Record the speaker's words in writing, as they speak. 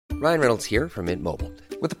Ryan Reynolds here from Mint Mobile.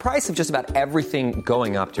 With the price of just about everything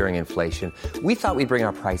going up during inflation, we thought we'd bring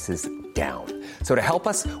our prices down. So to help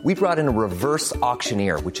us, we brought in a reverse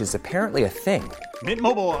auctioneer, which is apparently a thing. Mint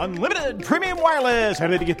Mobile Unlimited Premium Wireless. How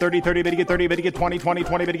to get 30, 30, bit to get 30, bit to get 20, 20,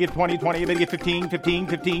 20, bit to get 20, 20, bit to get 15, 15,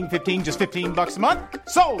 15, 15, just $15 a month?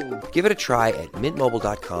 Sold! Give it a try at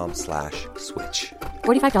mintmobile.com/switch.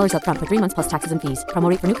 $45 up front for 3 months plus taxes and fees. Promo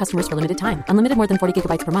rate for new customers for limited time. Unlimited more than 40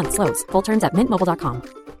 gigabytes per month. Slows full terms at mintmobile.com.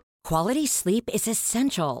 Quality sleep is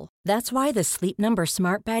essential. That's why the Sleep Number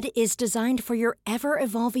Smart Bed is designed for your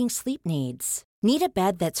ever-evolving sleep needs. Need a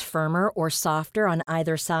bed that's firmer or softer on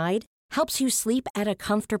either side? Helps you sleep at a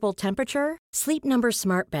comfortable temperature? Sleep Number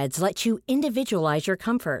Smart Beds let you individualize your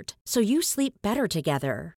comfort, so you sleep better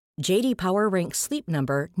together. J.D. Power ranks Sleep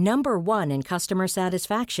Number number 1 in customer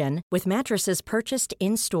satisfaction with mattresses purchased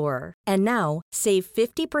in-store. And now, save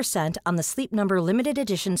 50% on the Sleep Number Limited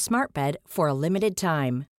Edition Smart Bed for a limited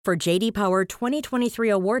time. For J.D. Power 2023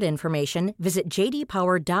 award information, visit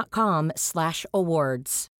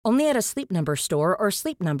jdpower.com/awards. Only at a Sleep Number store or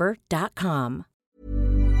sleepnumber.com.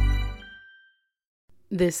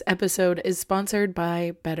 This episode is sponsored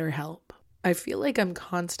by BetterHelp. I feel like I'm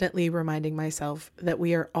constantly reminding myself that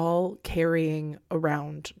we are all carrying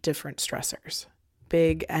around different stressors,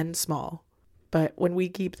 big and small. But when we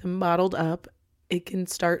keep them bottled up, it can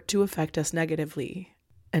start to affect us negatively.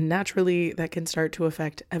 And naturally, that can start to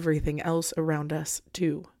affect everything else around us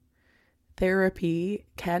too. Therapy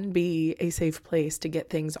can be a safe place to get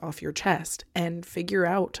things off your chest and figure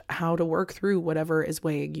out how to work through whatever is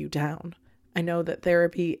weighing you down. I know that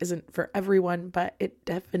therapy isn't for everyone, but it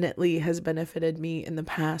definitely has benefited me in the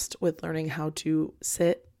past with learning how to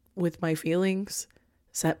sit with my feelings,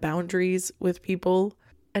 set boundaries with people,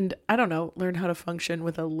 and learn how to function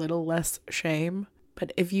with a little less shame.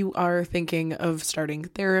 But if you are thinking of starting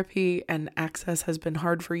therapy and access has been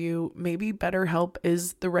hard for you, maybe BetterHelp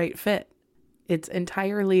is the right fit. It's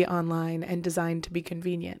entirely online and designed to be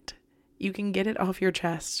convenient. You can get it off your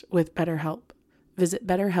chest with BetterHelp. Visit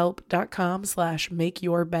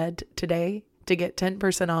betterhelp.com/makeyourbed today to get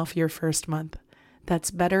 10% off your first month.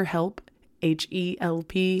 That's BetterHelp,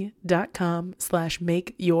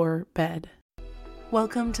 HELP.com/makeyourbed.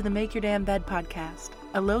 Welcome to the Make Your Damn Bed podcast,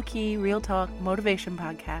 a low-key, real-talk motivation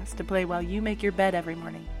podcast to play while you make your bed every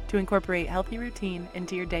morning to incorporate healthy routine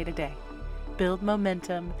into your day-to-day, build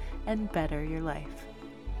momentum, and better your life.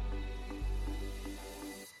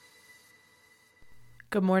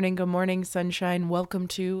 Good morning, sunshine. Welcome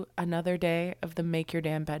to another day of the Make Your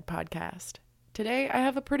Damn Bed podcast. Today, I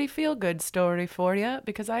have a pretty feel-good story for you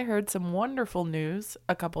because I heard some wonderful news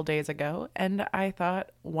a couple days ago, and I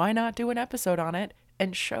thought, why not do an episode on it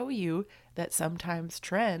and show you that sometimes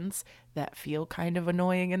trends that feel kind of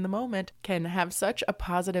annoying in the moment can have such a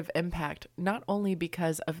positive impact, not only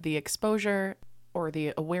because of the exposure or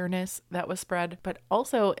the awareness that was spread, but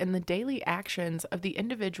also in the daily actions of the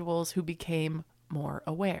individuals who became more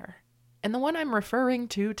aware. And the one I'm referring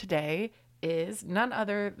to today is none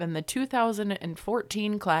other than the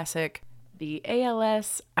 2014 classic, the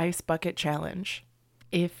ALS Ice Bucket Challenge.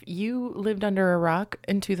 If you lived under a rock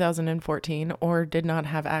in 2014 or did not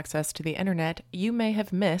have access to the internet, you may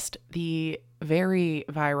have missed the very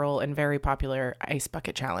viral and very popular Ice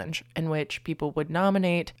Bucket Challenge, in which people would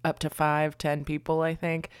nominate up to 5-10 people, I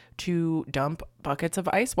think, to dump buckets of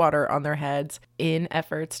ice water on their heads in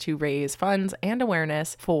efforts to raise funds and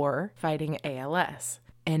awareness for fighting ALS.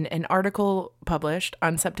 In an article published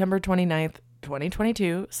on September 29th,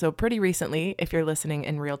 2022, so pretty recently if you're listening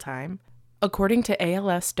in real time, according to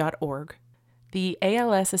ALS.org, the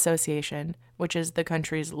ALS Association, which is the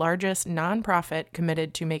country's largest nonprofit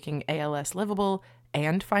committed to making ALS livable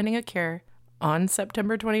and finding a cure, on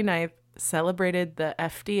September 29th celebrated the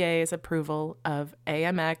FDA's approval of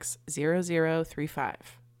AMX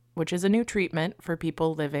 0035, which is a new treatment for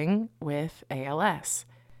people living with ALS.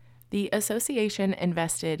 The association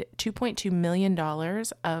invested $2.2 million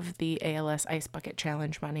of the ALS Ice Bucket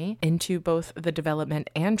Challenge money into both the development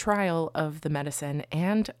and trial of the medicine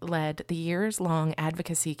and led the years-long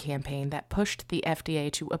advocacy campaign that pushed the FDA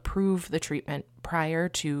to approve the treatment prior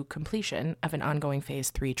to completion of an ongoing phase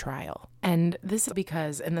 3 trial. And this is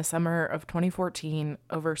because in the summer of 2014,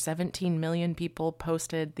 over 17 million people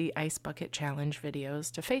posted the Ice Bucket Challenge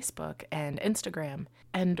videos to Facebook and Instagram.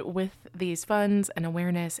 And with these funds and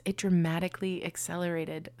awareness, it dramatically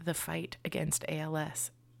accelerated the fight against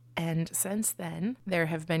ALS. And since then, there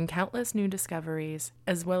have been countless new discoveries,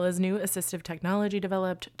 as well as new assistive technology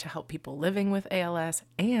developed to help people living with ALS,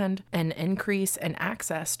 and an increase in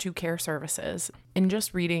access to care services. In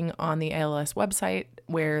just reading on the ALS website,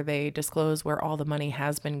 where they disclose where all the money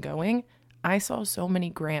has been going, I saw so many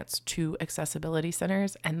grants to accessibility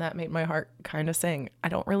centers, and that made my heart kind of sing. I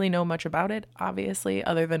don't really know much about it, obviously,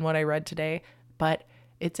 other than what I read today, but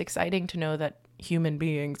it's exciting to know that human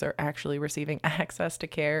beings are actually receiving access to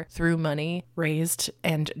care through money raised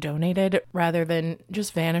and donated rather than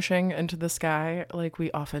just vanishing into the sky like we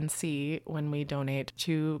often see when we donate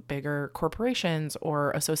to bigger corporations or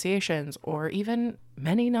associations or even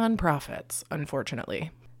many nonprofits, unfortunately.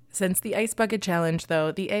 Since the Ice Bucket Challenge,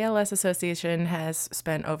 though, the ALS Association has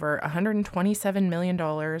spent over $127 million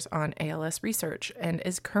on ALS research and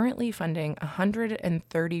is currently funding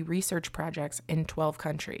 130 research projects in 12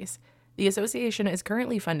 countries. The association is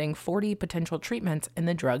currently funding 40 potential treatments in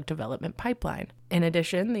the drug development pipeline. In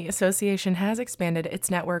addition, the association has expanded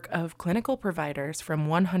its network of clinical providers from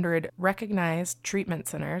 100 recognized treatment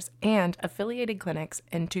centers and affiliated clinics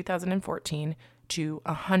in 2014 to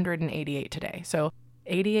 188 today. So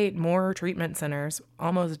 88 more treatment centers,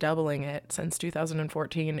 almost doubling it since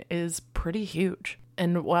 2014, is pretty huge.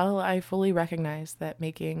 And while I fully recognize that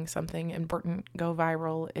making something important go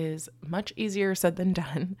viral is much easier said than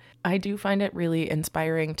done, I do find it really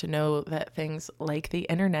inspiring to know that things like the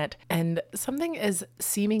internet and something as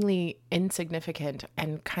seemingly insignificant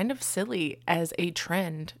and kind of silly as a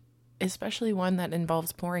trend, especially one that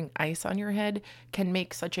involves pouring ice on your head, can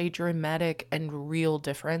make such a dramatic and real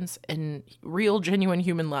difference in real, genuine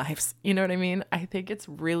human lives. You know what I mean? I think it's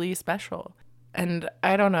really special. And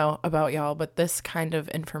I don't know about y'all, but this kind of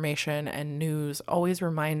information and news always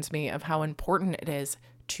reminds me of how important it is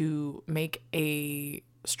to make a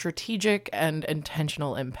strategic and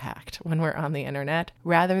intentional impact when we're on the internet,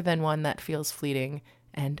 rather than one that feels fleeting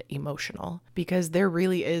and emotional, because there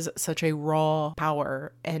really is such a raw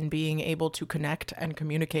power in being able to connect and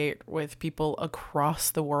communicate with people across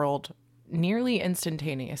the world nearly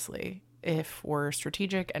instantaneously if we're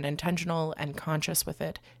strategic and intentional and conscious with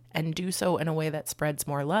it, and do so in a way that spreads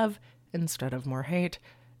more love instead of more hate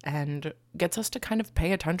and gets us to kind of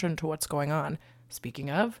pay attention to what's going on.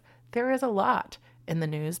 Speaking of, there is a lot in the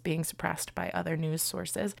news being suppressed by other news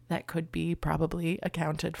sources that could be probably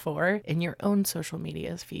accounted for in your own social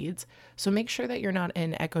media feeds. So make sure that you're not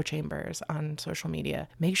in echo chambers on social media.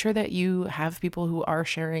 Make sure that you have people who are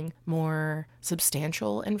sharing more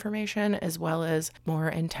substantial information as well as more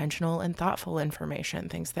intentional and thoughtful information,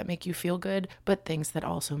 things that make you feel good, but things that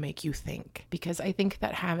also make you think. Because I think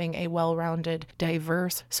that having a well-rounded,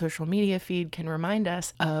 diverse social media feed can remind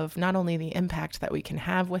us of not only the impact that we can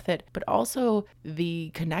have with it, but also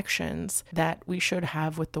the connections that we should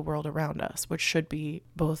have with the world around us, which should be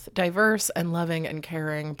both diverse and loving and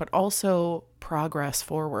caring, but also progress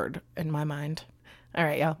forward in my mind. All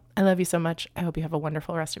right, y'all. I love you so much. I hope you have a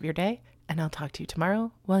wonderful rest of your day, and I'll talk to you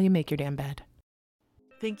tomorrow while you make your damn bed.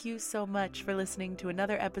 Thank you so much for listening to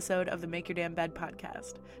another episode of the Make Your Damn Bed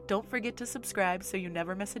podcast. Don't forget to subscribe so you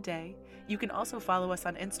never miss a day. You can also follow us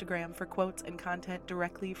on Instagram for quotes and content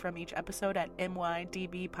directly from each episode at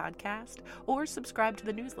MYDB Podcast, or subscribe to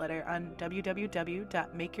the newsletter on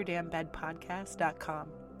www.makeyourdamnbedpodcast.com.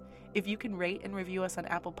 If you can rate and review us on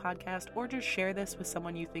Apple Podcast, or just share this with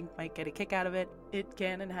someone you think might get a kick out of it, it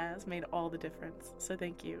can and has made all the difference. So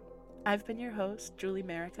thank you. I've been your host, Julie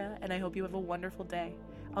Merica, and I hope you have a wonderful day.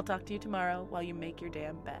 I'll talk to you tomorrow while you make your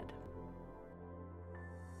damn bed.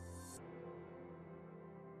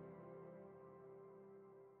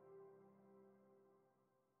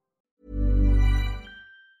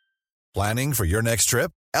 Planning for your next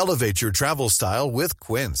trip? Elevate your travel style with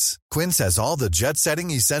Quince. Quince has all the jet-setting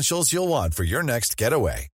essentials you'll want for your next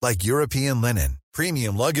getaway, like European linen,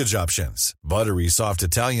 premium luggage options, buttery soft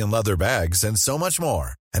Italian leather bags, and so much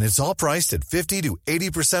more. And it's all priced at 50 to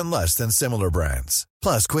 80% less than similar brands.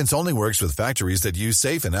 Plus, Quince only works with factories that use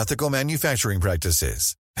safe and ethical manufacturing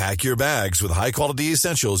practices. Pack your bags with high-quality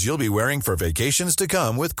essentials you'll be wearing for vacations to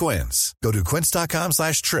come with Quince. Go to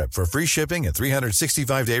quince.com/trip for free shipping and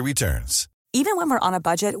 365-day returns. Even when we're on a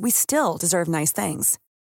budget, we still deserve nice things.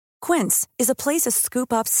 Quince is a place to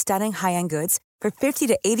scoop up stunning high-end goods for 50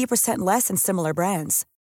 to 80% less than similar brands.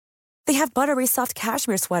 They have buttery soft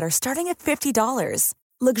cashmere sweaters starting at $50,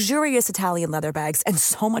 luxurious Italian leather bags, and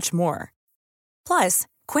so much more. Plus,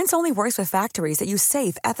 Quince only works with factories that use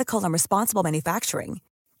safe, ethical, and responsible manufacturing.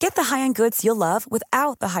 Get the high-end goods you'll love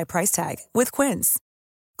without the high price tag with Quince.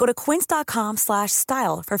 Go to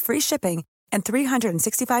quince.com/style for free shipping and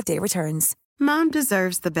 365-day returns. Mom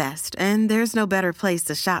deserves the best, and there's no better place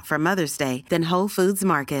to shop for Mother's Day than Whole Foods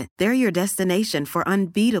Market. They're your destination for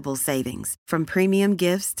unbeatable savings, from premium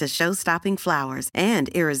gifts to show-stopping flowers and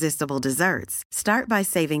irresistible desserts. Start by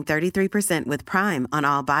saving 33% with Prime on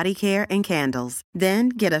all body care and candles. Then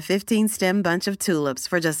get a 15-stem bunch of tulips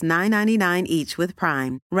for just $9.99 each with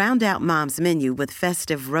Prime. Round out Mom's menu with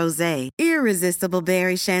festive rosé, irresistible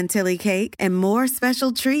berry chantilly cake, and more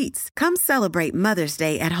special treats. Come celebrate Mother's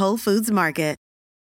Day at Whole Foods Market.